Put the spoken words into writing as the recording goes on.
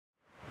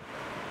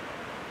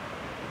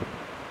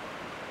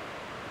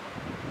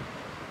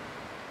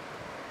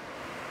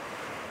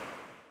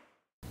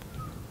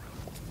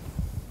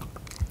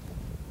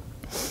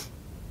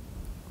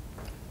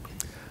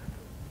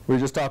We were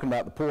just talking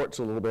about the ports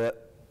a little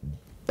bit,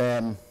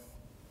 and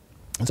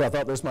so I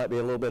thought this might be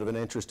a little bit of an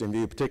interesting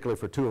view, particularly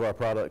for two of our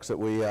products that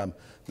we that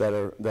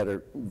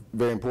are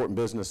very important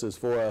businesses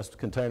for us: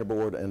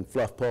 containerboard and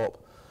fluff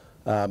pulp.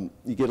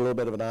 You get a little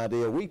bit of an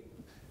idea.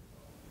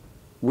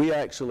 We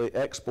actually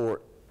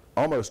export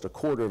almost a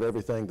quarter of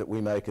everything that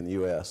we make in the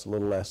U.S. A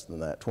little less than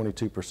that.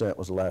 22%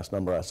 was the last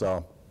number I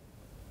saw.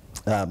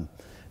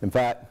 In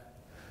fact,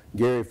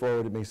 Gary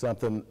forwarded me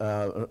something,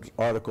 an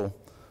article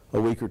a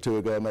week or two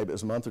ago, maybe it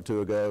was a month or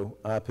two ago.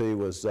 IP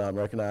was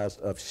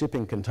recognized of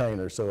shipping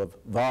containers, so of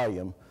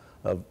volume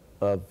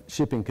of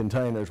shipping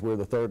containers. We're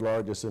the third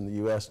largest in the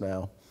U.S.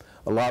 now.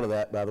 A lot of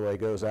that, by the way,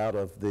 goes out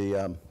of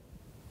the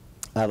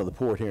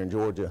port here in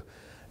Georgia.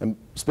 And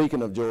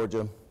speaking of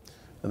Georgia,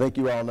 I think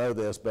you all know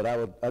this, but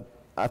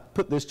I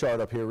put this chart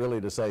up here really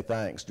to say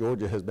thanks.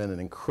 Georgia has been an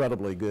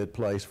incredibly good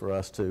place for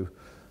us to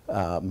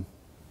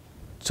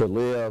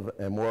live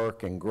and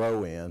work and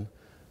grow in.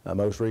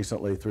 Most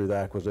recently, through the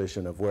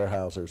acquisition of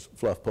Weyerhaeuser's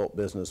fluff pulp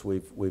business,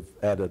 we've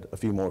added a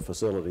few more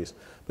facilities.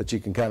 But you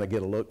can kind of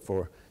get a look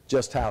for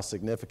just how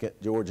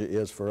significant Georgia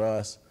is for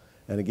us.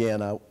 And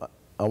again, I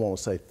want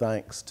to say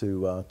thanks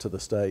to the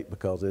state,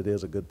 because it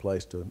is a good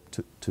place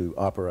to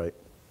operate.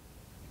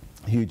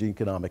 Huge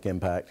economic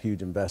impact,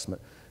 huge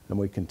investment, and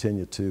we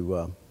continue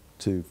to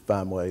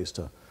find ways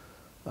to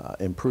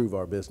improve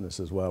our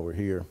businesses while we're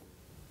here,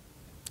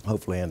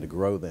 hopefully, and to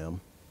grow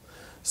them.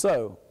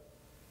 So,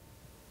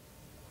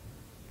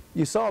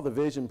 you saw the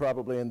vision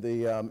probably in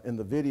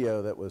the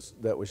video that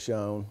was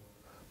shown,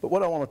 but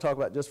what I want to talk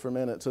about just for a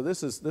minute. So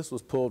this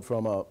was pulled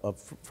from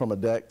a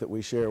deck that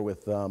we share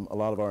with a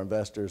lot of our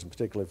investors, and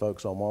particularly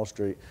folks on Wall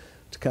Street,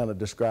 to kind of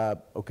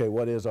describe, okay,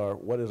 what is our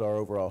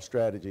overall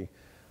strategy.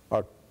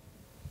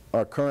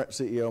 Our current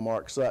CEO,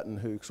 Mark Sutton,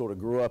 who sort of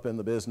grew up in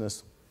the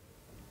business,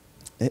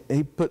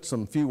 he put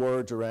some few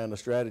words around a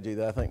strategy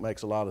that I think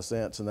makes a lot of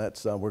sense, and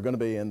that's we're going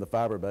to be in the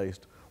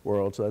fiber-based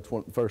world. So that's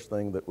the first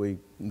thing that we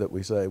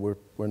say. We're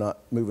not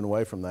moving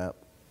away from that,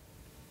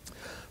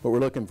 but we're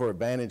looking for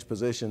advantage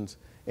positions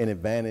in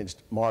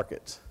advantaged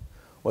markets.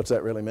 What's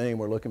that really mean?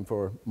 We're looking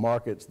for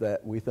markets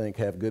that we think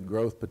have good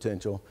growth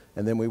potential,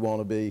 and then we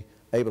want to be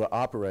able to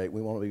operate.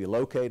 We want to be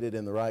located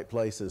in the right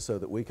places so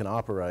that we can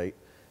operate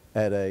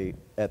at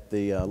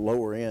the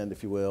lower end,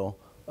 if you will,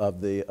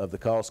 of the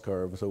cost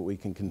curve, so we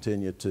can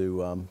continue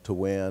to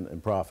win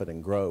and profit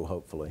and grow,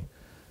 hopefully.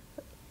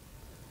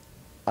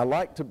 I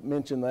like to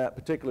mention that,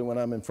 particularly when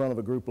I'm in front of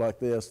a group like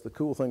this. The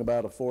cool thing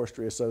about a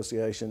forestry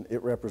association,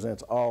 it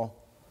represents all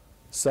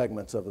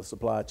segments of the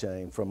supply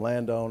chain, from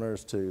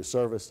landowners to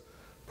service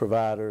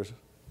providers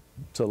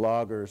to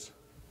loggers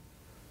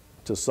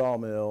to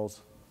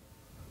sawmills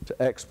to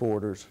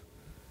exporters.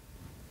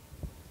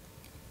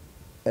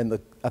 And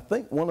I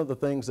think one of the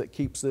things that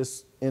keeps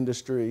this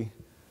industry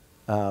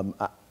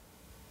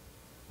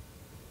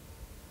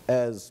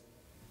as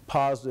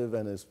positive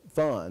and as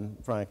fun,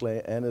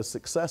 frankly, and as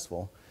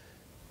successful,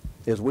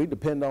 is we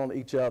depend on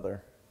each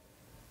other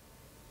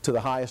to the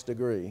highest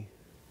degree.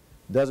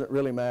 Doesn't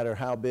really matter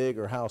how big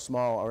or how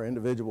small our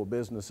individual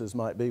businesses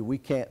might be. We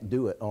can't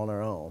do it on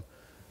our own.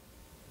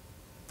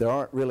 There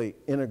aren't really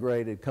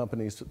integrated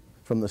companies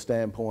from the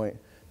standpoint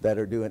that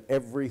are doing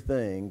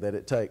everything that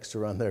it takes to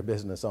run their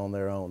business on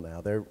their own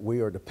now.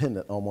 We are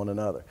dependent on one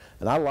another.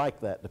 And I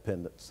like that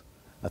dependence.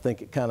 I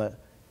think it kind of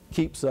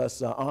keeps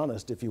us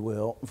honest, if you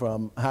will,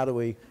 from how do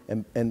we,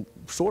 and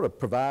sort of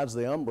provides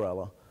the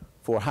umbrella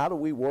for how do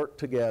we work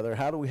together,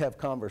 how do we have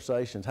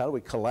conversations, how do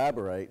we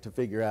collaborate to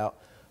figure out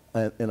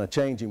in a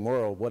changing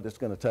world what it's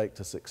going to take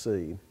to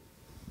succeed.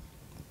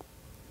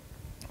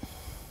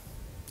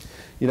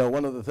 You know,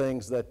 one of the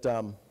things that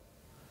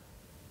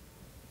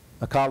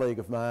a colleague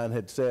of mine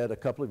had said a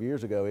couple of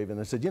years ago even,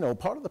 they said, you know,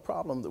 part of the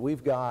problem that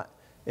we've got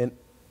in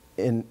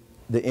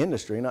the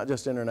industry, not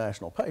just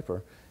International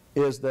Paper,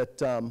 is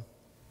that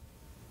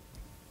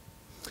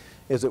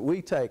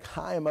we take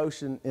high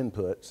emotion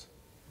inputs,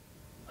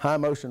 high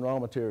emotion raw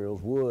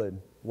materials,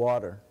 wood,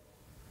 water,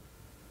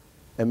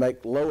 and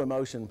make low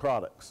emotion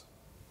products,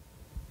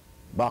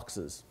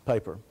 boxes,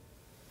 paper.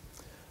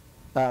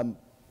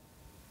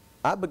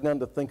 I've begun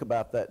to think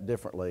about that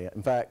differently.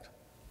 In fact,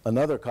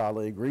 another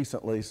colleague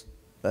recently,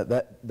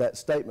 that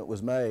statement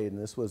was made,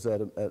 and this was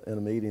in a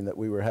meeting that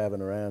we were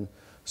having around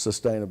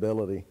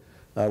sustainability.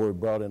 We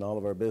brought in all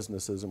of our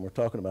businesses and we're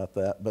talking about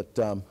that. But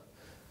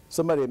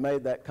somebody had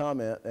made that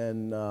comment,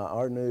 and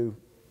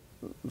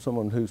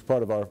someone who's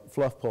part of our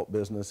fluff pulp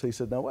business, he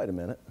said, now wait a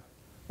minute,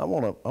 I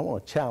want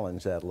to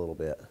challenge that a little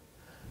bit.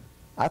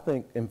 I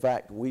think, in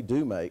fact, we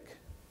do make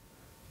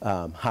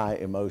high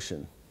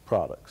emotion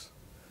products.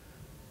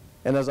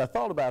 And as I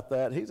thought about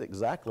that, he's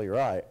exactly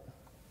right.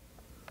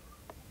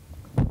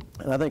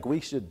 And I think we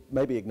should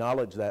maybe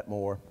acknowledge that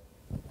more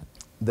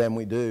than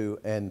we do,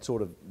 and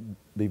sort of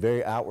be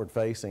very outward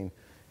facing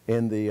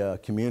in the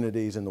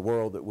communities in the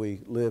world that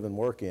we live and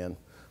work in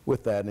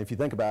with that. And if you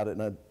think about it,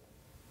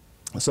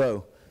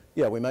 so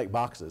yeah, we make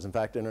boxes. In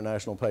fact,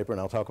 International Paper,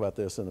 and I'll talk about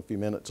this in a few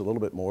minutes a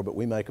little bit more, but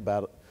we make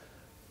about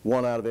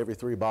 1 out of every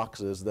 3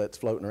 boxes that's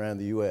floating around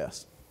the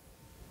U.S.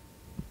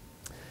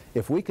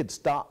 If we could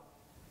stop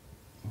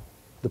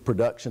the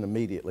production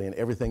immediately and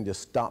everything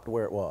just stopped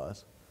where it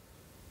was,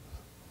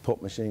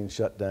 pulp machine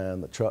shut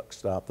down, the truck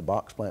stopped, the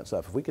box plant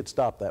stopped, if we could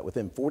stop that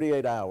within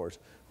 48 hours,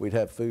 we'd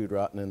have food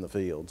rotting in the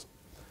fields,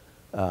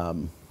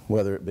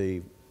 whether it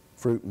be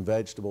fruit and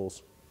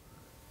vegetables.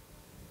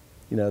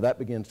 You know, that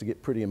begins to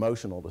get pretty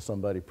emotional to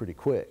somebody pretty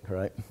quick,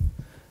 right?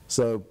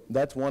 So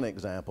that's one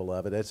example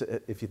of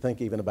it. If you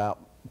think even about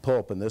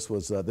pulp, and this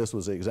was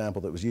the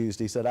example that was used,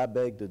 he said, I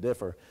beg to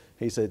differ.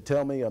 He said,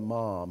 tell me a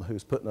mom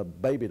who's putting a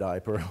baby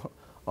diaper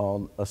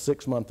on a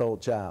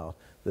 6-month-old child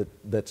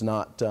that's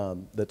not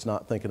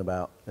thinking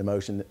about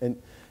emotion.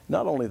 And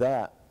not only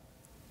that,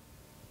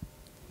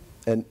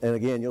 and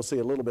again, you'll see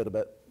a little bit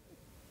about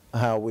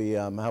how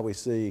we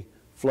see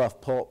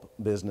fluff pulp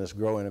business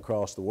growing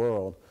across the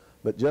world.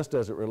 But just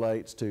as it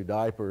relates to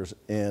diapers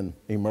in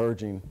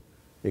emerging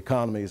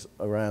economies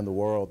around the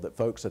world, that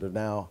folks that have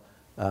now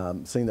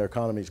seen their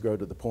economies grow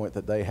to the point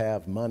that they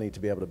have money to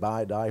be able to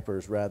buy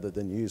diapers rather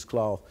than use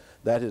cloth,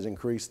 that has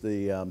increased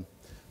the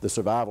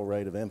survival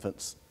rate of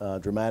infants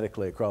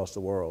dramatically across the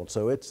world.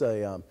 So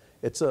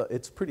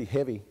it's pretty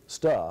heavy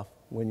stuff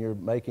when you're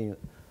making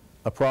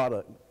a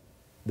product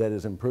that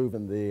is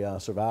improving the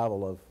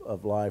survival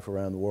of life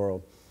around the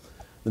world.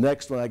 The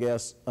next one, I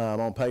guess,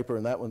 on paper,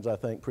 and that one's, I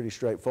think, pretty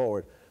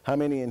straightforward. How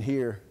many in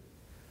here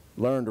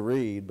learned to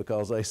read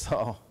because they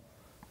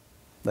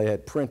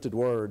had printed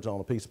words on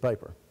a piece of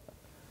paper?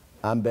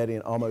 I'm betting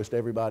almost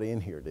everybody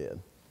in here did.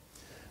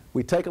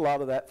 We take a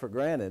lot of that for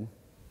granted,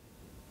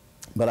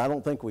 but I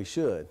don't think we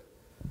should.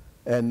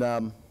 And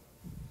I'll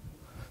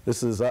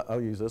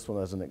use this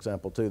one as an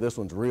example too. This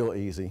one's real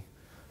easy.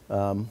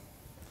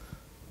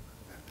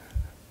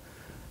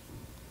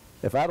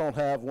 If I don't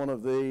have one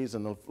of these,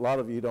 and a lot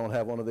of you don't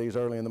have one of these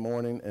early in the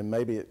morning, and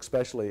maybe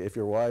especially if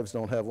your wives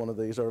don't have one of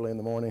these early in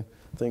the morning,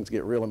 things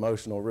get real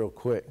emotional real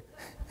quick.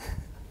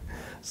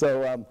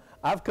 So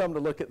I've come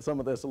to look at some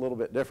of this a little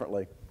bit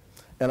differently,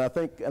 and I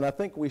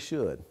think we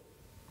should.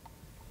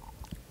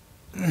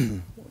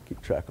 I'll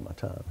keep track of my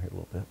time here a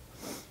little bit.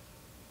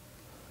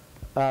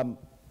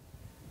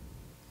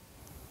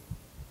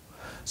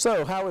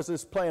 So how is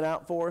this playing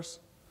out for us?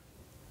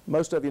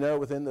 Most of you know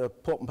within the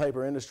pulp and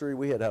paper industry,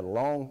 we had a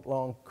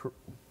long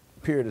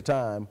period of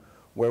time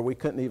where we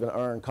couldn't even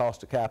earn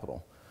cost of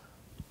capital.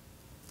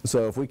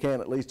 So if we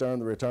can't at least earn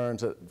the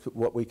returns at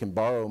what we can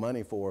borrow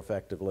money for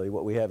effectively,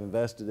 what we have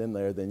invested in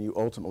there, then you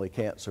ultimately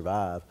can't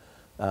survive.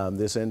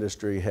 This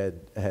industry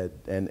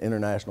and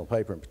international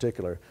paper in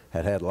particular,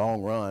 had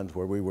long runs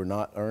where we were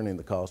not earning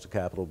the cost of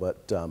capital.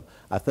 But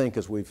I think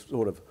as we've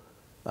sort of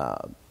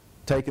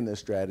taken this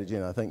strategy,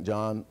 and I think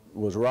John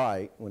was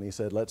right when he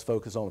said, let's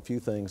focus on a few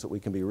things that we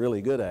can be really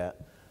good at.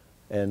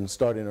 And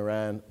starting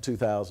around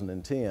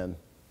 2010,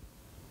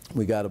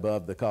 we got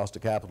above the cost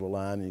of capital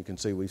line, and you can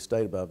see we've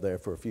stayed above there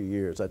for a few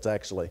years. That's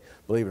actually,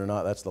 believe it or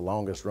not, that's the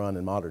longest run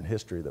in modern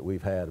history that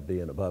we've had of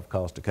being above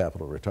cost of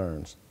capital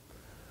returns.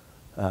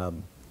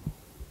 And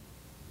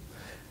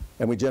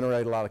we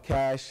generate a lot of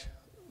cash.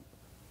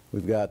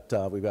 We've got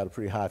a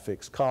pretty high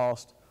fixed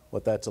cost.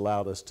 What that's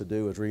allowed us to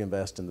do is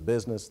reinvest in the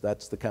business.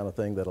 That's the kind of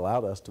thing that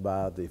allowed us to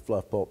buy the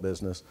fluff pulp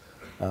business.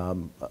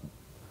 And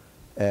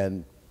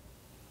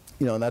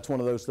that's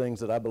one of those things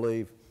that I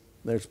believe,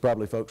 there's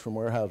probably folks from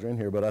Weyerhaeuser in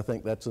here, but I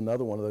think that's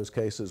another one of those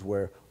cases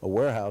where a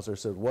Weyerhaeuser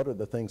said, what are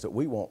the things that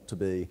we want to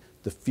be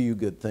the few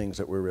good things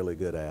that we're really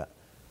good at?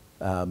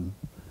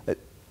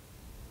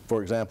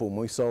 For example, when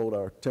we sold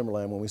our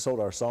timberland, when we sold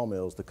our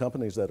sawmills, the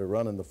companies that are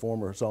running the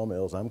former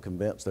sawmills, I'm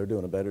convinced they're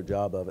doing a better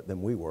job of it than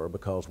we were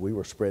because we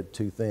were spread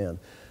too thin.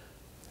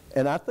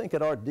 And I think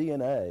at our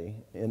DNA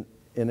in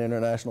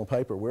international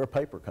paper, we're a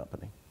paper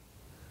company.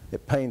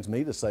 It pains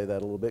me to say that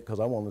a little bit because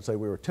I wanted to say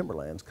we were a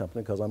timberlands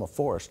company because I'm a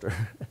forester.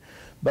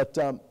 But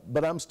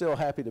I'm still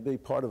happy to be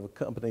part of a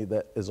company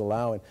that is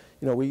allowing,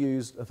 we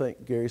use, I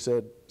think Gary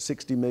said,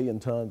 60 million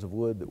tons of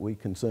wood that we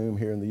consume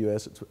here in the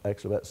U.S. It's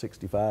actually about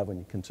 65 when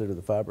you consider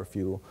the fiber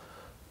fuel.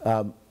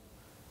 By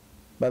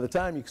the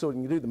time you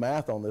can do the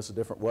math on this a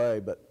different way,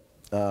 but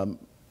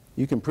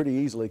you can pretty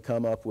easily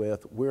come up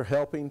with, we're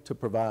helping to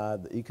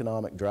provide the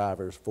economic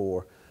drivers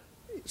for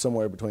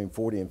somewhere between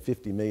 40 and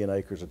 50 million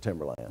acres of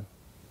timberland.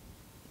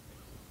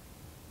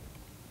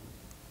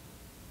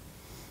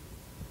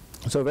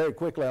 So very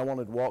quickly, I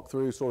wanted to walk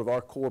through sort of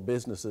our core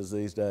businesses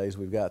these days.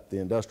 We've got the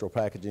industrial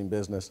packaging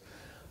business.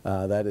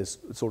 That is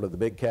sort of the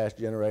big cash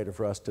generator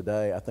for us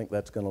today. I think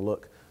that's going to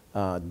look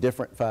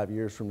different 5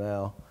 years from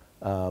now.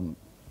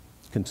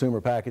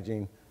 Consumer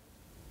packaging,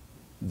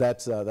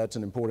 that's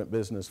an important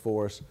business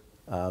for us.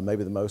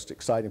 Maybe the most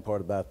exciting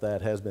part about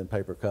that has been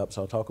paper cups.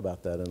 I'll talk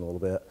about that in a little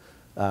bit.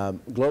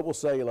 Global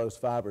cellulose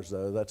fibers,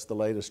 though, that's the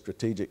latest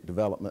strategic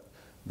development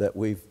that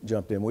we've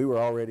jumped in. We were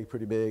already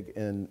pretty big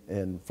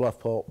in fluff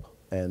pulp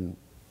and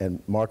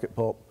market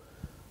pulp,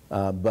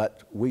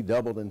 but we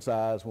doubled in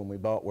size when we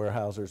bought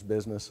Weyerhaeuser's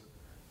business.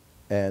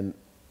 And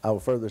I will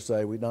further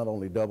say we not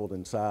only doubled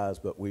in size,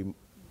 but we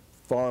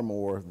far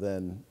more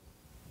than,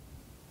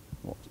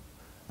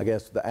 I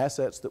guess, the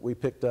assets that we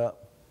picked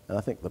up, and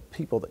I think the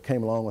people that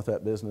came along with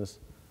that business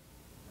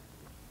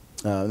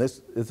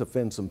This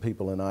offends some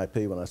people in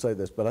IP when I say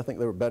this, but I think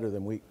they were better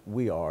than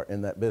we are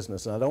in that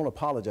business, and I don't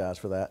apologize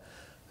for that,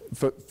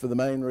 for the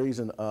main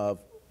reason of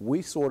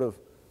we sort of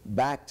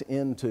backed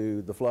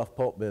into the fluff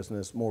pulp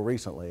business more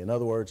recently. In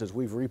other words, as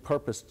we've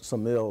repurposed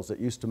some mills that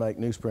used to make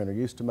newsprint or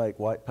used to make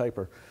white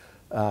paper,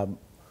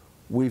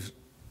 we've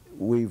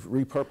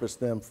repurposed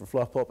them for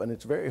fluff pulp, and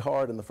it's very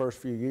hard in the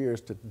first few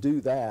years to do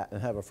that and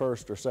have a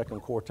first or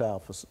second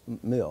quartile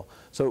mill.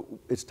 So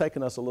it's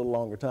taken us a little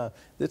longer time.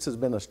 This has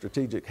been a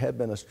strategic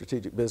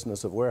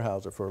business of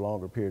Weyerhaeuser for a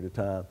longer period of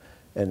time,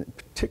 and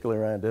particularly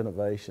around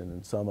innovation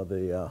and some of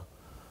the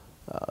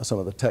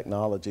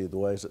technology, the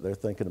ways that they're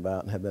thinking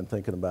about and have been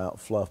thinking about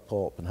fluff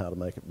pulp and how to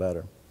make it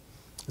better.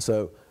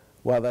 So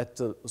while that's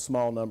a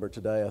small number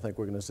today, I think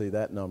we're going to see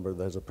that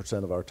number as a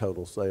percent of our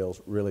total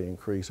sales really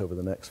increase over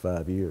the next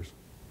 5 years.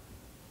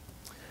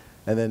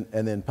 And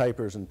then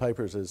papers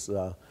is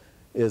I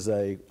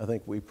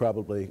think we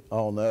probably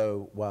all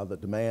know, while the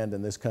demand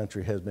in this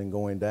country has been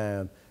going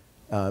down,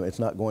 it's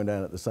not going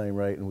down at the same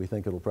rate, and we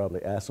think it'll probably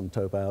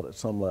asymptote out at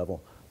some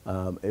level.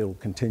 It'll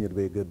continue to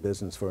be a good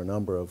business for a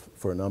number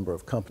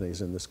of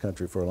companies in this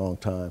country for a long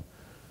time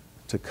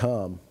to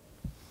come.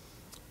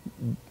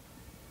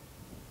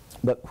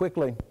 But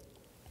quickly,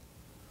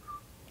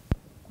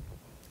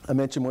 I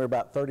mentioned we're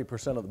about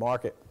 30% of the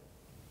market.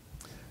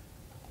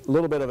 A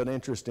little bit of an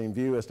interesting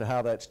view as to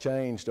how that's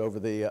changed over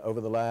the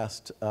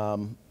last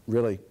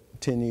really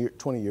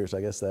 20 years,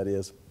 I guess that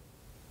is.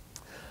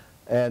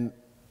 And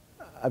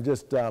I've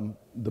just the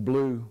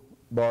blue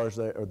bars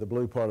there, or the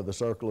blue part of the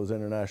circle, is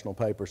international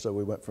paper. So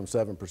we went from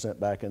 7%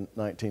 back in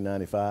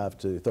 1995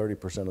 to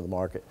 30% of the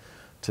market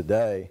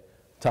today.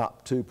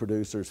 Top 2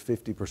 producers,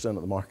 50%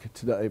 of the market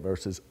today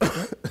versus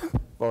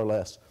far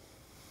less.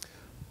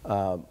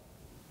 Far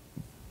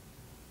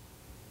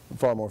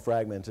more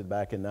fragmented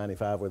back in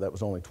 95, where that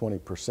was only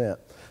 20%.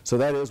 So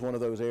that is one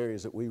of those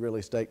areas that we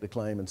really staked a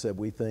claim and said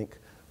we think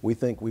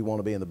we want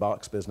to be in the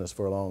box business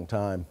for a long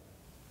time.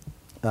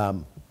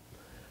 The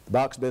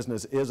box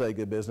business is a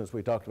good business.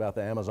 We talked about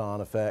the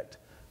Amazon effect.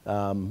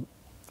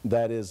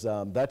 That's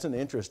an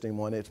interesting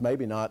one. It's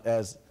maybe not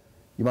as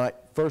you might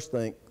first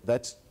think.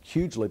 That's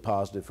hugely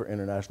positive for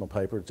international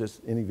paper.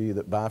 Just any of you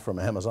that buy from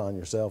Amazon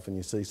yourself, and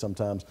you see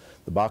sometimes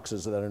the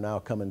boxes that are now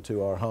coming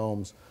to our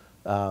homes,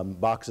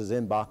 boxes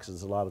in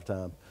boxes a lot of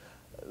time.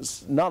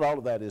 Not all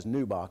of that is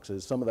new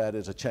boxes. Some of that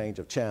is a change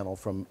of channel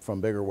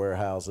from bigger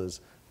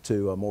warehouses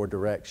to more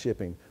direct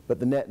shipping. But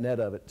the net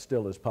of it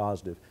still is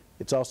positive.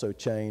 It's also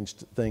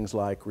changed things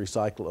like I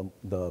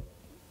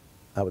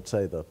would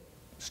say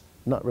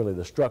not really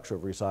the structure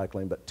of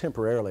recycling, but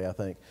temporarily I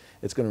think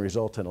it's going to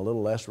result in a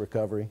little less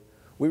recovery.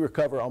 We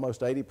recover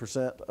almost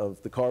 80% of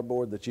the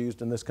cardboard that's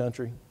used in this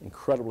country.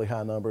 Incredibly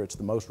high number. It's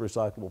the most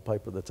recyclable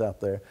paper that's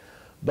out there.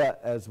 But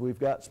as we've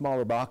got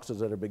smaller boxes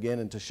that are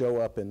beginning to show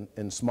up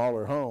in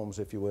smaller homes,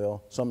 if you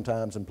will,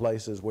 sometimes in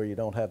places where you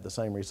don't have the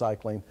same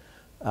recycling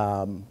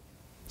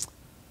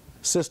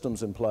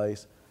systems in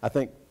place, I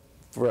think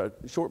for a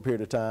short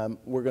period of time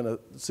we're going to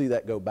see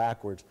that go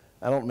backwards.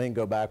 I don't mean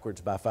go backwards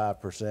by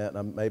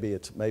 5%. Maybe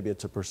it's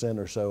 1%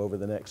 or so over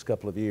the next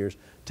couple of years.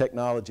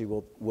 Technology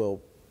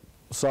will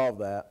solve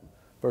that.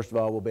 First of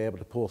all, we'll be able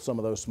to pull some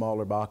of those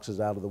smaller boxes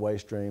out of the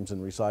waste streams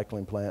and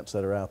recycling plants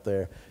that are out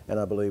there, and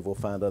I believe we'll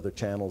find other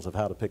channels of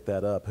how to pick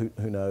that up.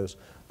 Who knows?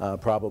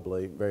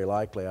 Probably, very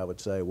likely, I would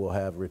say, we'll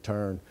have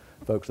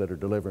folks that are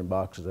delivering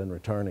boxes and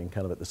returning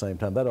kind of at the same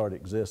time. That already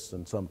exists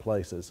in some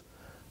places.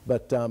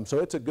 But so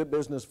it's a good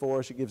business for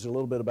us. It gives you a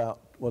little bit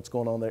about what's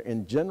going on there.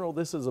 In general,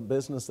 this is a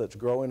business that's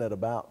growing at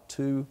about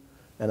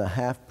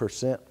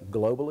 2.5%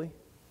 globally.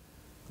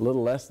 A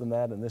little less than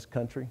that in this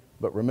country,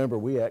 but remember,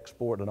 we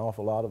export an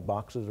awful lot of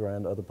boxes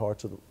around other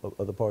parts of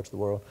the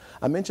world.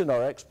 I mentioned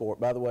our export.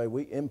 By the way,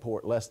 we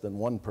import less than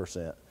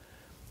 1%.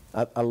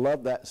 I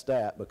love that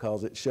stat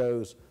because it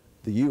shows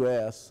the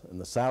U.S. and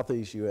the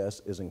Southeast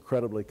U.S. is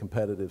incredibly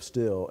competitive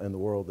still in the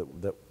world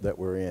that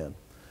we're in.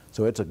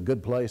 So it's a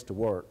good place to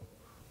work.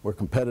 We're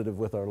competitive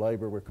with our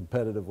labor, we're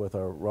competitive with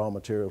our raw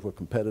materials, we're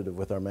competitive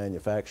with our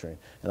manufacturing.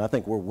 And I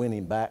think we're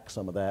winning back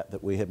some of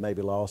that we had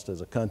maybe lost as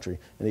a country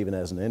and even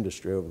as an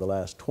industry over the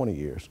last 20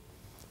 years.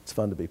 It's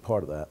fun to be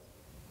part of that.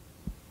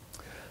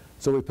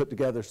 So we put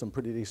together some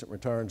pretty decent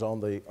returns on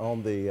the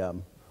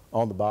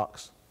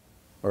box,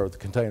 or the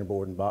container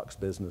board and box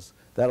business.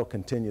 That'll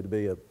continue to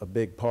be a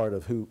big part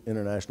of who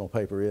International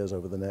Paper is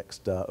over the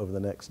next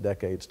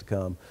decades to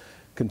come.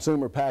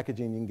 Consumer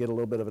packaging, you can get a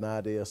little bit of an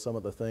idea of some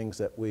of the things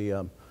that we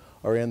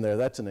are in there.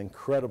 That's an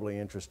incredibly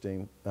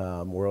interesting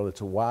world. It's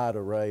a wide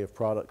array of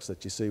products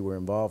that you see we're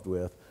involved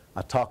with.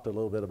 I talked a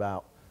little bit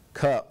about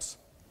cups.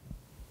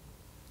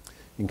 You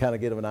can kind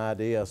of get an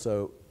idea.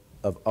 So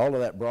of all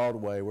of that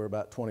Broadway, we're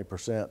about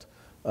 20%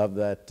 of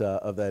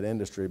that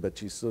industry.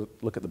 But you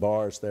look at the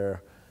bars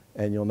there,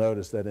 and you'll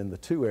notice that in the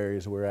two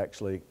areas we're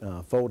actually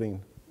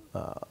folding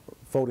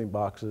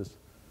boxes.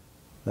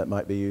 That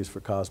might be used for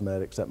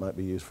cosmetics, that might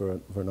be used for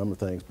a number of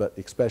things, but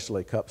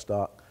especially cup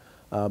stock.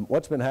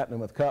 What's been happening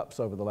with cups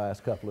over the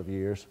last couple of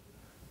years?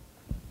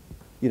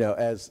 You know,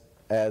 as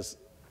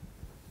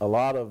a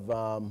lot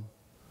of,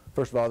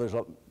 first of all, there's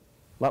a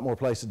lot more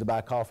places to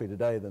buy coffee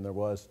today than there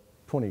was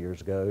 20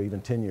 years ago, even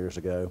 10 years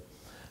ago.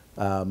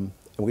 And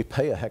we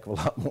pay a heck of a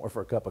lot more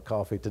for a cup of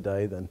coffee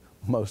today than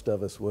most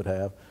of us would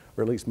have,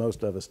 or at least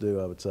most of us do,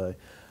 I would say.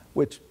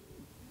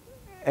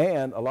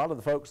 And a lot of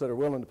the folks that are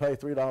willing to pay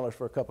 $3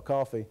 for a cup of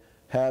coffee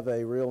have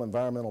a real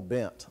environmental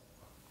bent.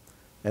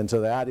 And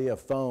so the idea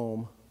of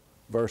foam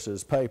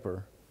versus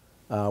paper,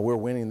 we're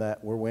winning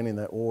that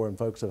war, and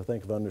folks I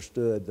think have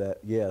understood that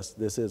yes,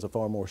 this is a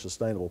far more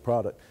sustainable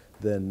product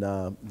than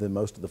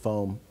most of the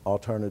foam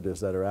alternatives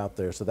that are out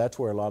there. So that's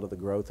where a lot of the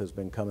growth has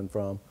been coming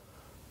from.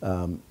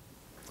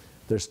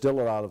 There's still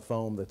a lot of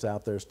foam that's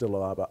out there, still a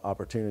lot of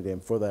opportunity,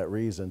 and for that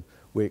reason,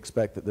 we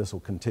expect that this will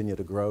continue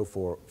to grow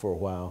for a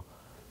while.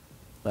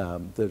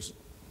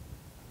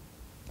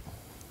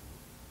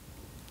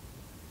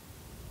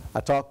 I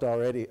talked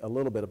already a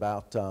little bit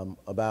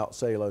about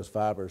cellulose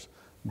fibers,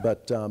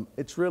 but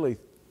it's really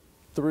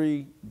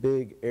three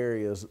big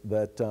areas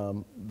that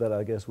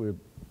I guess we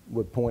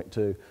would point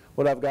to.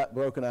 What I've got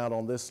broken out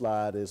on this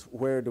slide is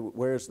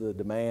where's the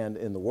demand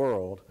in the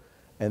world,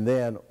 and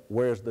then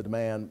where's the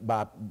demand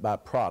by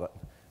product.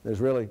 There's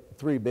really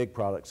three big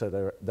products that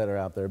are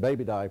out there: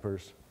 baby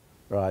diapers,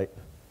 right?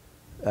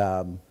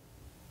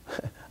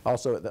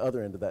 Also at the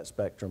other end of that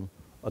spectrum,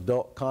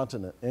 adult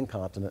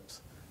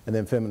incontinence, and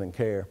then feminine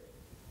care.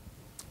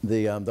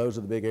 Those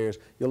are the big areas.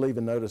 You'll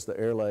even notice the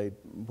air-laid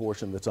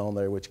portion that's on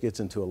there, which gets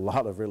into a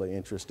lot of really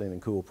interesting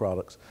and cool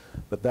products.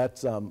 But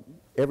that's,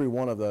 every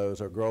one of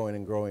those are growing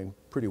and growing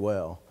pretty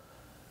well.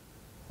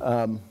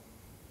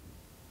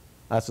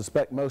 I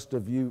suspect most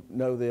of you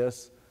know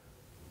this.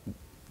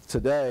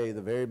 Today,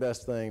 the very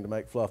best thing to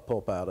make fluff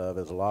pulp out of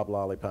is a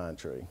loblolly pine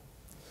tree.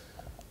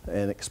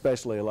 And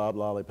especially a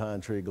loblolly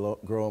pine tree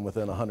growing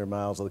within 100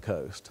 miles of the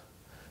coast.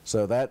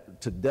 So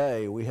that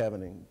today we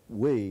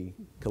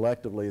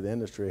collectively, the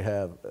industry,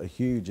 have a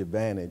huge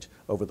advantage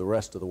over the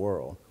rest of the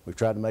world. We've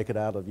tried to make it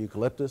out of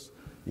eucalyptus.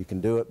 You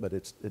can do it, but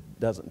it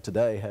doesn't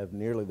today have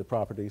nearly the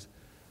properties.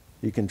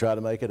 You can try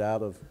to make it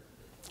out of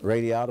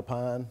radiata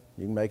pine.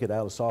 You can make it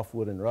out of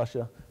softwood in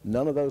Russia.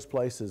 None of those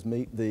places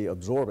meet the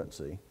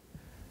absorbency.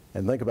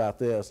 And think about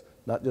this,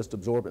 not just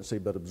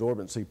absorbency, but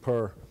absorbency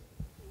per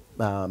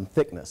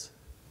thickness.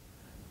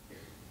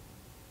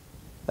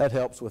 That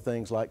helps with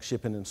things like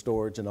shipping and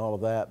storage and all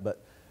of that,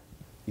 but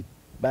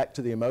back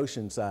to the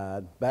emotion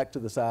side, back to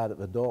the side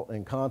of adult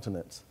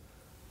incontinence,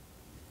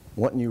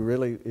 wouldn't you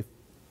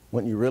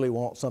really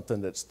want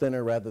something that's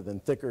thinner rather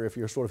than thicker if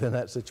you're sort of in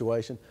that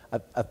situation?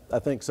 I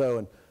think so,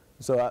 and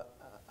so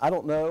I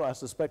don't know. I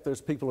suspect there's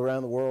people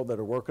around the world that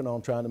are working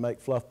on trying to make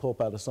fluff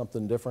pulp out of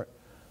something different,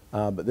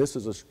 but this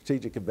is a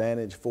strategic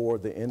advantage for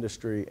the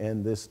industry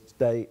and this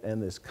state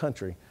and this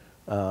country.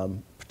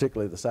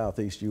 Particularly the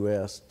southeast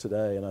U.S.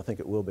 today, and I think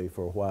it will be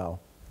for a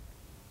while.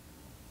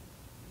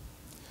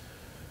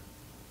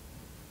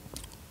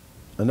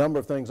 A number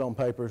of things on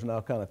papers, and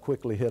I'll kind of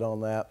quickly hit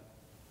on that.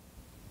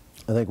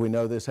 I think we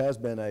know this has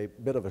been a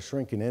bit of a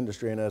shrinking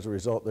industry, and as a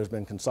result, there's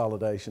been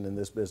consolidation in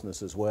this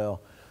business as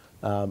well.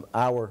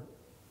 Our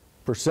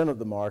percent of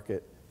the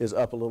market is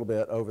up a little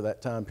bit over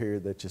that time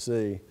period that you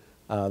see.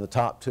 The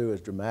top two is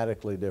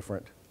dramatically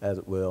different, as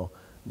it will.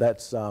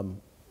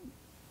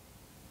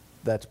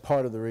 That's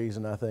part of the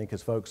reason, I think,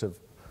 as folks have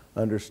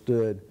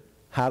understood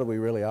how do we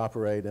really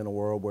operate in a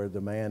world where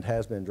demand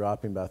has been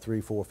dropping by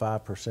 3, 4,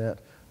 5%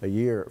 a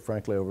year,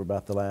 frankly, over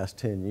about the last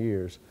 10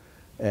 years.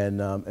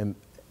 So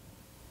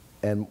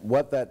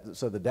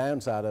the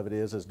downside of it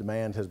is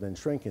demand has been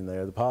shrinking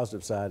there. The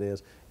positive side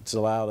is it's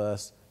allowed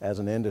us as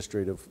an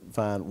industry to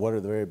find what are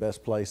the very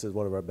best places,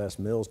 what are our best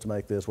mills to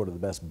make this, what are the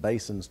best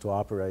basins to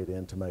operate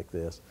in to make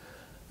this.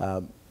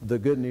 The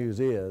good news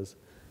is,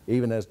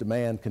 even as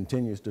demand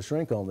continues to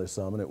shrink on this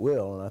some, and it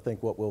will, and I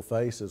think what we'll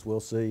face is we'll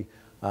see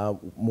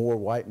more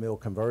white mill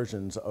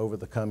conversions over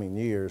the coming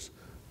years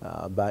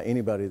by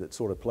anybody that's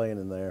sort of playing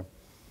in there.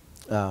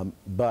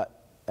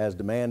 But as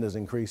demand is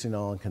increasing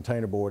on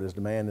containerboard, as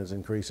demand is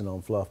increasing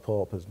on fluff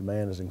pulp, as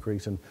demand is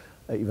increasing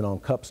even on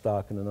cup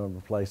stock in a number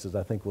of places,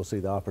 I think we'll see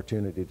the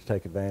opportunity to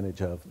take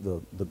advantage of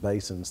the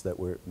basins that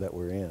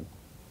we're in.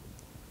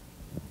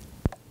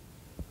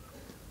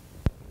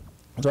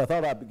 So I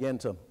thought I'd begin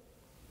to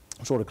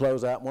sort of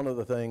close out. One of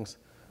the things,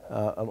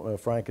 I don't know if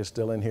Frank is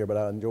still in here, but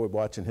I enjoyed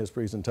watching his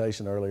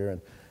presentation earlier,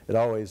 and it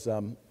always,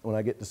 when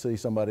I get to see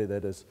somebody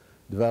that has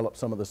developed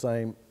some of the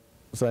same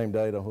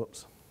data,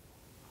 whoops,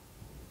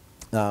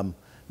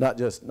 not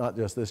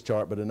just this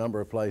chart, but a number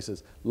of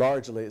places,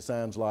 largely it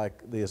sounds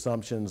like the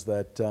assumptions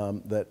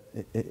that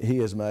he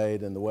has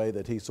made and the way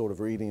that he's sort of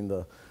reading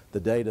the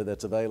data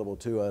that's available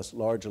to us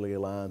largely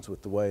aligns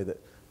with the way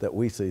that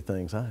we see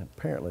things.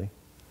 Apparently,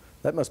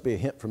 that must be a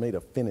hint for me to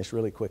finish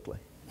really quickly.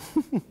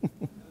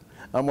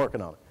 I'm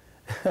working on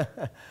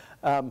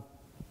it.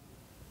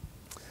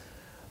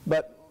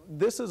 But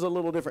this is a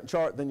little different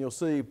chart than you'll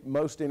see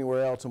most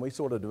anywhere else, and we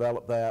sort of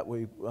developed that.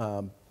 We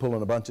pull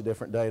in a bunch of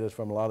different data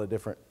from a lot of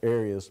different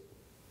areas.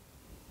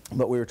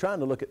 But we were trying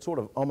to look at sort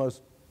of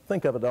almost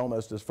think of it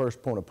almost as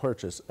first point of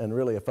purchase and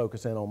really a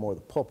focus in on more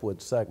the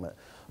pulpwood segment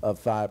of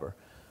fiber.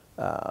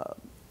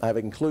 I've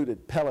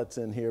included pellets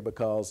in here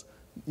because,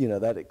 you know,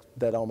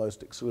 that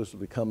almost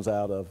exclusively comes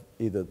out of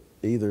either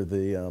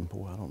the,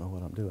 boy, I don't know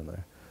what I'm doing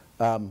there,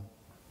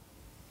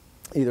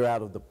 either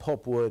out of the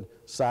pulpwood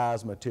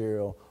size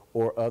material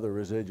or other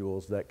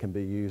residuals that can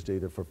be used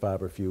either for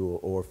fiber fuel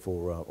or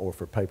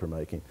for paper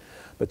making.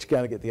 But you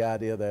kind of get the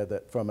idea there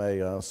that from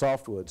a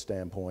softwood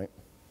standpoint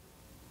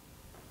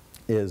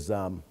is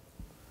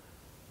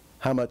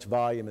how much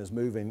volume is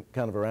moving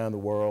kind of around the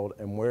world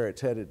and where it's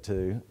headed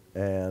to.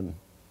 And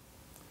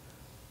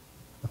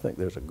I think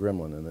there's a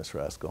gremlin in this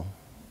rascal.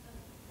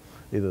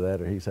 Either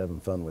that or he's having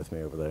fun with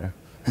me over there.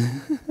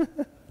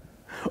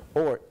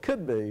 Or it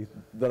could be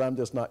that I'm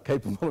just not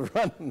capable of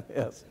running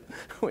this,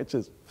 which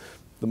is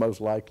the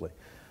most likely.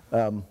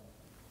 I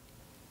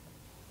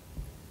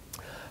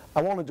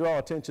want to draw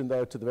attention,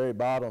 though, to the very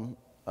bottom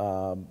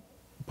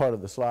part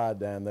of the slide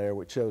down there,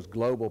 which shows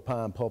global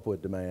pine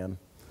pulpwood demand.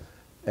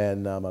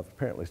 And I've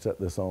apparently set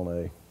this on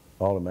a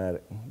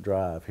automatic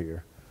drive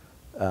here.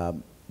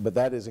 But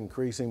that is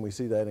increasing. We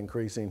see that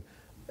increasing.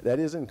 That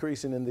is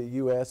increasing in the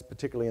U.S.,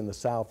 particularly in the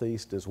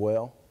southeast as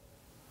well.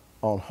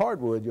 On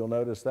hardwood, you'll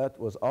notice that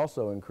was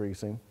also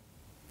increasing.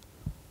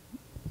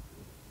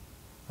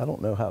 I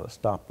don't know how to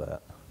stop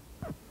that.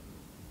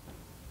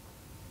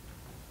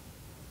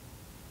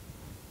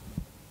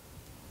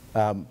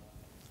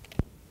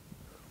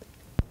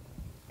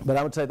 But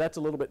I would say that's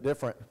a little bit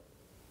different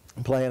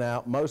playing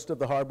out. Most of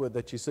the hardwood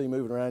that you see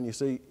moving around, you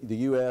see the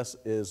U.S.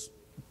 is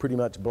pretty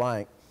much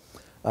blank.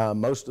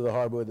 Most of the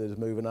hardwood that is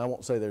moving, I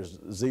won't say there's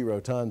 0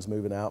 tons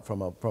moving out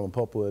from a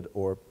pulpwood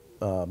or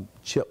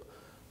chip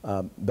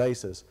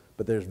basis,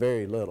 but there's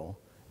very little.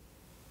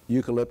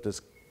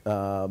 Eucalyptus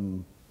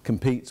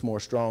competes more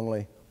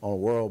strongly on a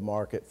world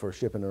market for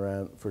shipping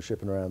around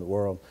the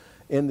world.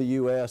 In the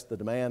U.S., the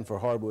demand for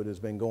hardwood has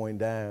been going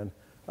down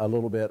a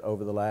little bit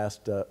over the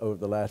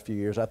last few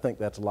years. I think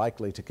that's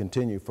likely to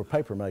continue for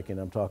paper making.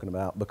 I'm talking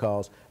about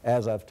because,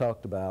 as I've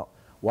talked about,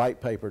 white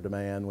paper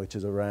demand, which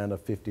is around a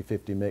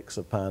 50-50 mix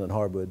of pine and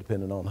hardwood,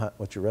 depending on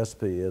what your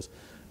recipe is,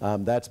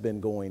 that's been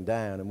going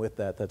down, and with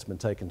that, that's been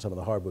taking some of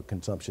the hardwood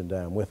consumption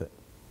down with it.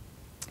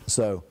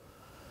 So,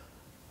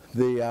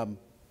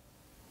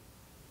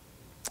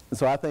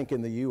 so I think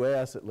in the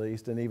U.S. at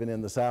least, and even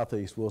in the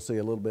Southeast, we'll see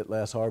a little bit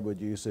less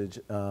hardwood usage,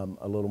 a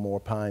little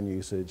more pine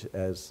usage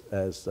as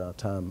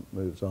time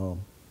moves on.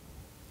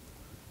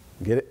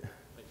 Get it?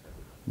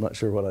 I'm not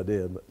sure what I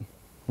did, but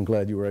I'm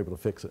glad you were able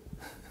to fix it.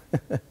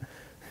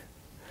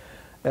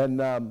 And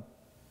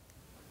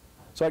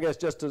so I guess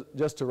just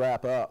to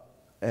wrap up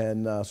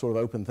and sort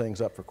of open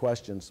things up for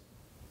questions,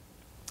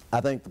 I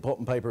think the pulp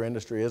and paper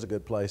industry is a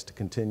good place to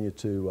continue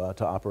to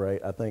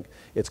operate. I think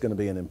it's going to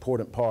be an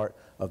important part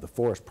of the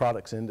forest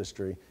products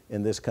industry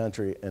in this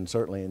country and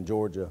certainly in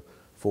Georgia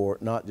for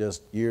not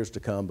just years to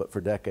come, but for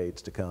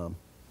decades to come.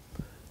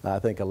 I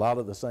think a lot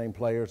of the same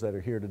players that are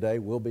here today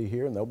will be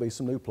here, and there'll be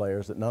some new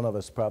players that none of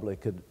us probably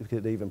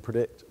could even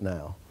predict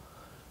now.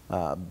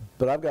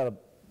 But I've got a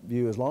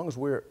view, as long as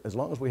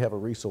we have a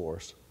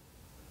resource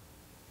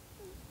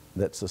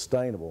that's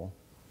sustainable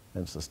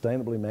and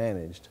sustainably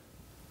managed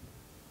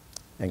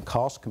and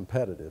cost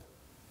competitive,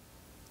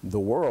 the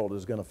world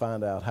is going to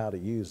find out how to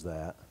use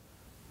that,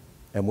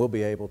 and we'll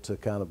be able to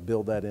kind of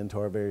build that into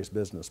our various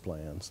business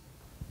plans.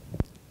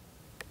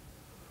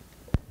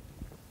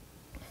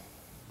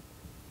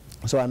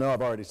 So I know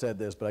I've already said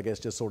this, but I guess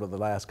just sort of the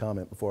last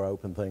comment before I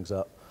open things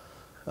up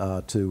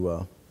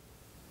to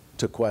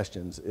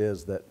questions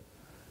is that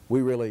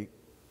we really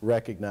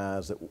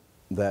recognize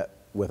that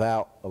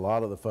without a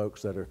lot of the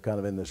folks that are kind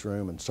of in this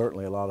room, and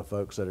certainly a lot of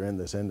folks that are in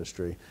this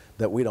industry,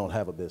 that we don't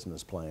have a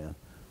business plan.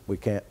 We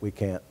can't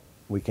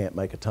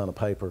make a ton of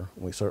paper.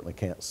 We certainly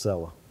can't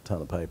sell a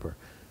ton of paper,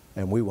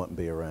 and we wouldn't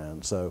be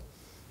around. So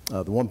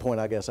the one point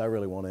I guess I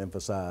really want to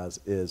emphasize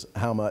is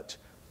how much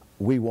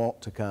we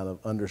want to kind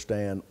of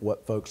understand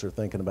what folks are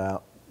thinking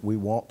about. We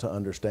want to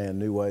understand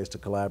new ways to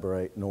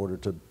collaborate in order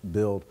to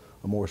build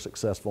a more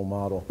successful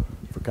model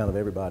for kind of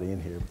everybody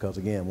in here, because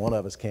again, one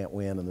of us can't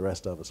win and the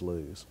rest of us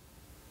lose.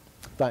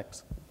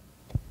 Thanks.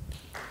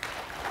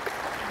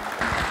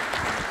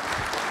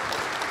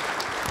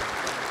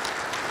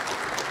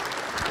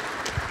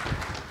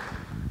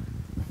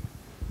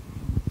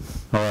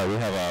 All right, we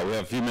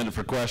have a few minutes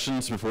for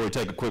questions before we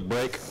take a quick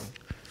break.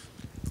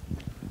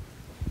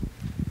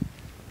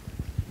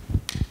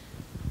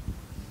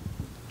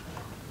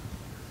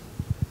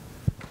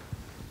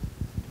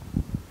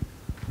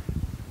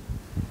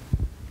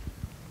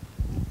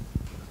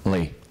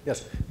 Lee.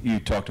 Yes. You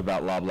talked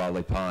about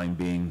loblolly pine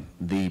being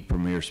the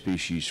premier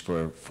species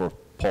for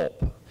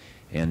pulp,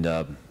 and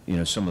you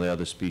know, some of the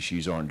other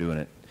species aren't doing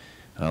it,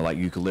 like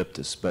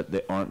eucalyptus,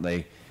 but aren't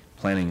they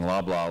planting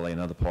loblolly in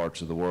other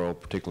parts of the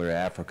world, particularly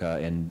Africa?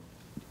 And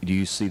do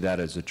you see that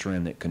as a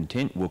trend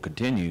that will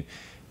continue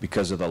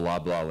because of the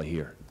loblolly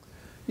here?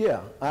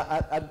 Yeah,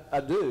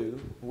 I do.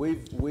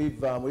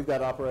 We've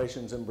got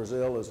operations in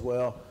Brazil as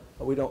well.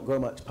 We don't grow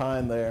much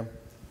pine there,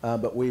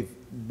 but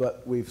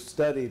we've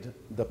studied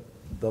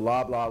the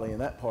loblolly in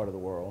that part of the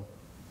world.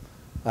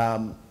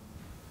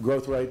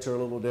 Growth rates are a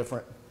little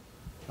different.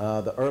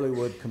 The early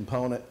wood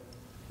component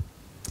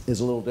is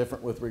a little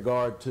different with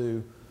regard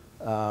to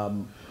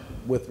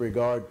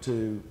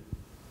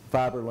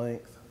fiber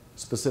length,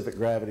 specific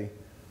gravity.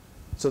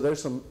 So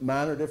there's some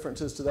minor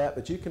differences to that,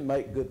 but you can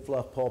make good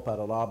fluff pulp out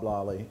of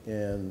loblolly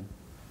in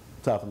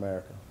South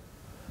America.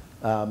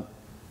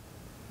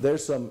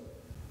 There's a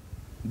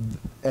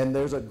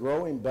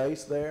growing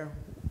base there.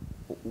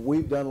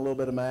 We've done a little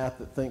bit of math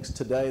that thinks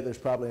today there's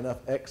probably enough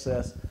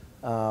excess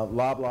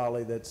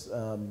loblolly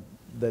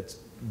that's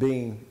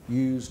being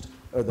used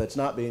or that's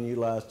not being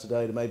utilized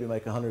today to maybe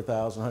make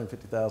 100,000,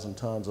 150,000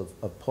 tons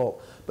of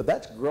pulp. But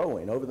that's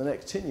growing. Over the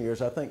next 10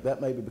 years, I think that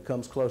maybe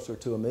becomes closer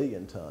to 1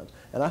 million tons.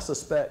 And I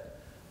suspect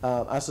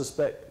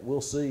we'll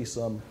see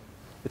some,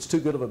 it's too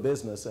good of a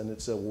business, and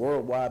it's a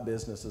worldwide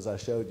business, as I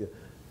showed you.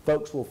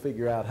 Folks will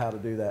figure out how to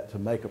do that to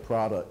make a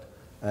product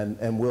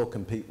and will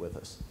compete with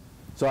us.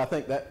 So I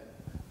think that,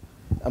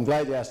 I'm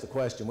glad you asked the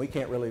question. We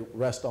can't really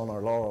rest on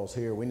our laurels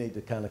here. We need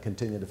to kind of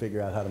continue to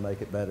figure out how to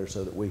make it better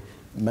so that we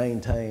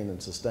maintain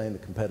and sustain the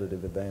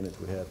competitive advantage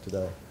we have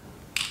today.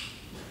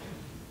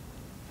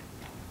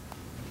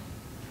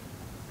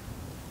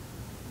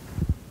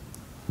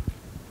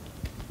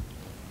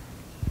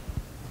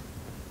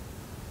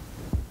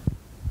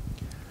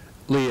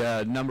 Lee,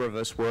 a number of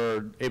us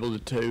were able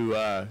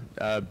to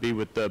be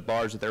with the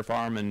bars at their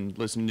farm and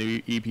listen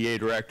to EPA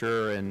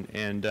director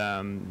and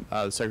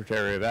the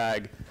Secretary of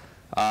Ag.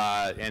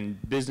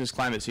 And business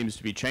climate seems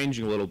to be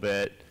changing a little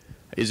bit.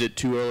 Is it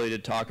too early to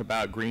talk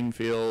about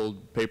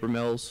greenfield paper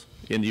mills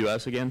in the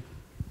U.S. again?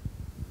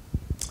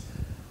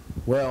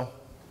 Well,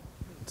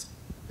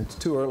 it's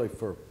too early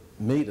for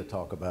me to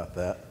talk about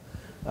that.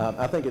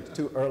 I think it's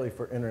too early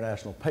for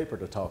International Paper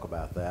to talk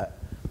about that.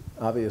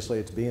 Obviously,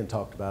 it's being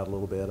talked about a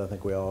little bit. I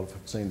think we all have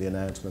seen the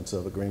announcements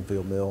of a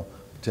greenfield mill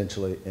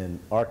potentially in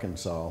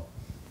Arkansas.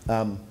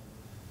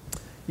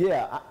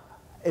 Yeah,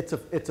 it's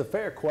a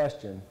fair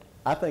question.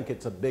 I think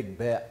it's a big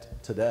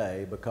bet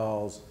today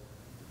because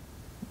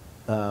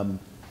I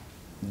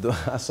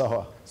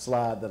saw a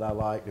slide that I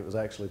liked. It was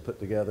actually put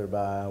together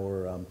by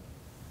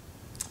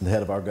the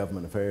head of our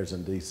government affairs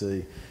in D.C.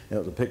 And it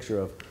was a picture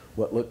of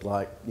what looked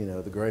like, you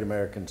know, the Great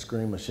American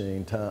Scream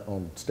Machine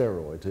on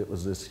steroids. It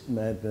was this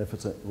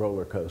magnificent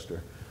roller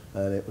coaster,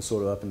 and it was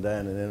sort of up and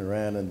down and in and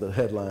around. And the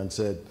headline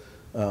said,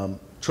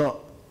 "Trump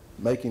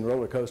making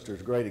roller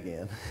coasters great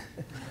again."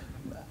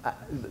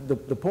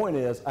 The point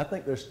is, I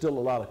think there's still a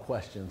lot of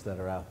questions that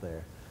are out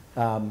there.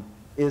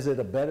 Is it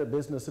a better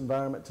business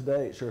environment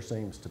today? It sure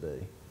seems to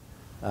be.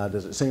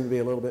 Does it seem to be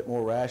a little bit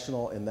more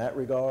rational in that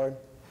regard?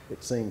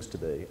 It seems to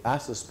be. I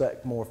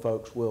suspect more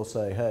folks will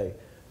say, hey,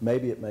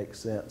 maybe it makes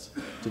sense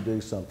to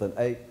do something.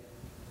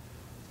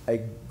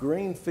 A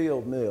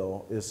greenfield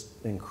mill is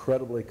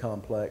incredibly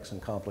complex and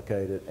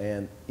complicated,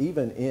 and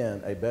even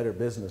in a better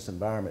business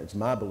environment, it's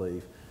my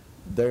belief,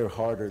 they're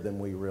harder than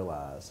we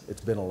realize.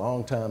 It's been a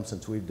long time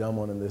since we've done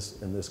one in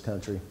this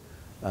country.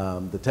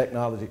 The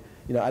technology,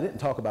 you know, I didn't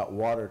talk about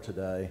water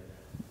today,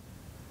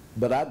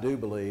 but I do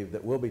believe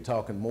that we'll be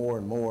talking more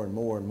and more and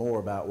more and more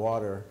about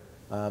water.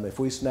 If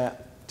we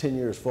snap 10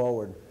 years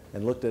forward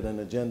and looked at an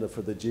agenda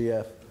for the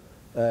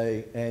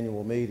GFA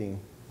annual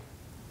meeting,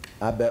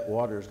 I bet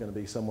water is going to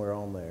be somewhere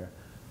on there.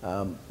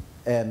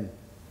 And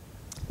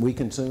we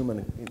consume,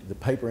 and the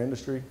paper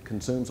industry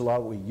consumes a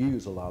lot, we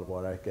use a lot of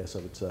water, I guess I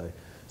would say.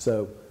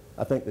 So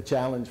I think the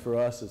challenge for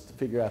us is to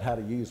figure out how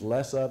to use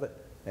less of it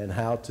and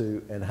how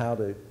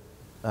to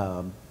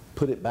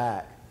put it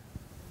back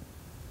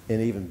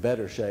in even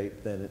better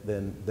shape than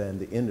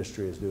the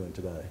industry is doing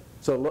today.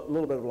 So a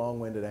little bit of a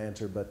long-winded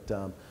answer, but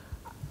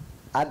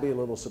I'd be a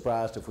little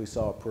surprised if we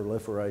saw a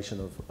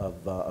proliferation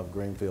of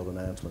greenfield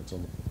announcements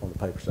on the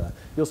paper side.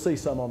 You'll see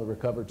some on the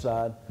recovered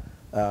side.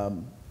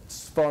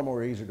 It's far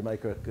more easier to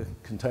make a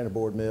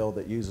containerboard mill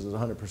that uses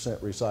 100%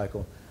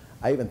 recycled.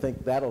 I even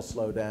think that'll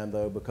slow down,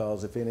 though,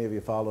 because if any of you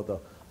follow the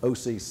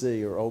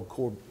OCC, or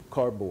old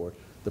cardboard,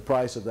 the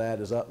price of that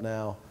is up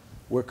now.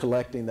 We're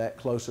collecting that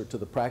closer to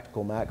the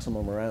practical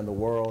maximum around the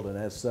world, and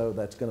as so,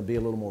 that's going to be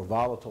a little more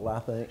volatile, I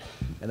think.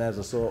 And as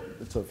a so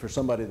for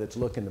somebody that's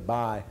looking to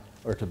buy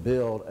or to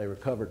build a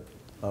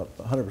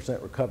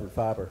 100% recovered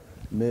fiber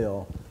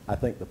mill, I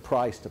think the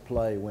price to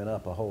play went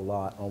up a whole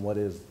lot on what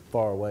is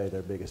far away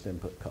their biggest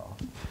input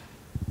cost.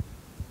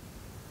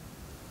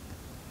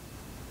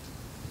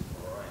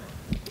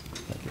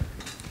 Thank you.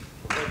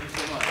 Thank you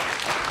so much.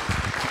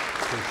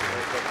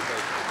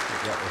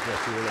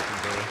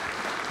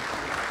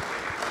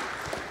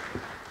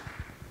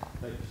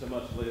 Thank you so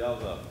much, Lee. That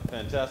was a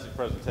fantastic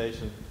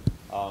presentation.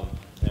 And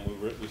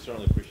we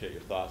certainly appreciate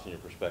your thoughts and your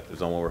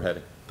perspectives on where we're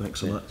heading. Thanks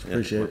so much. Yeah,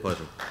 Appreciate it. My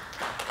pleasure.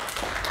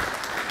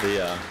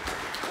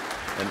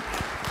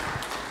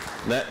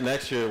 And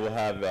next year we'll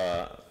have,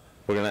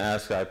 we're going to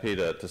ask IP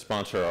to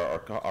sponsor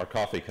our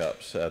coffee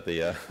cups at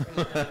the,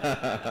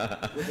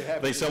 I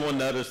think someone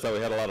noticed that we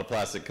had a lot of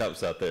plastic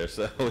cups out there,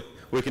 so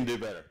we can do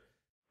better.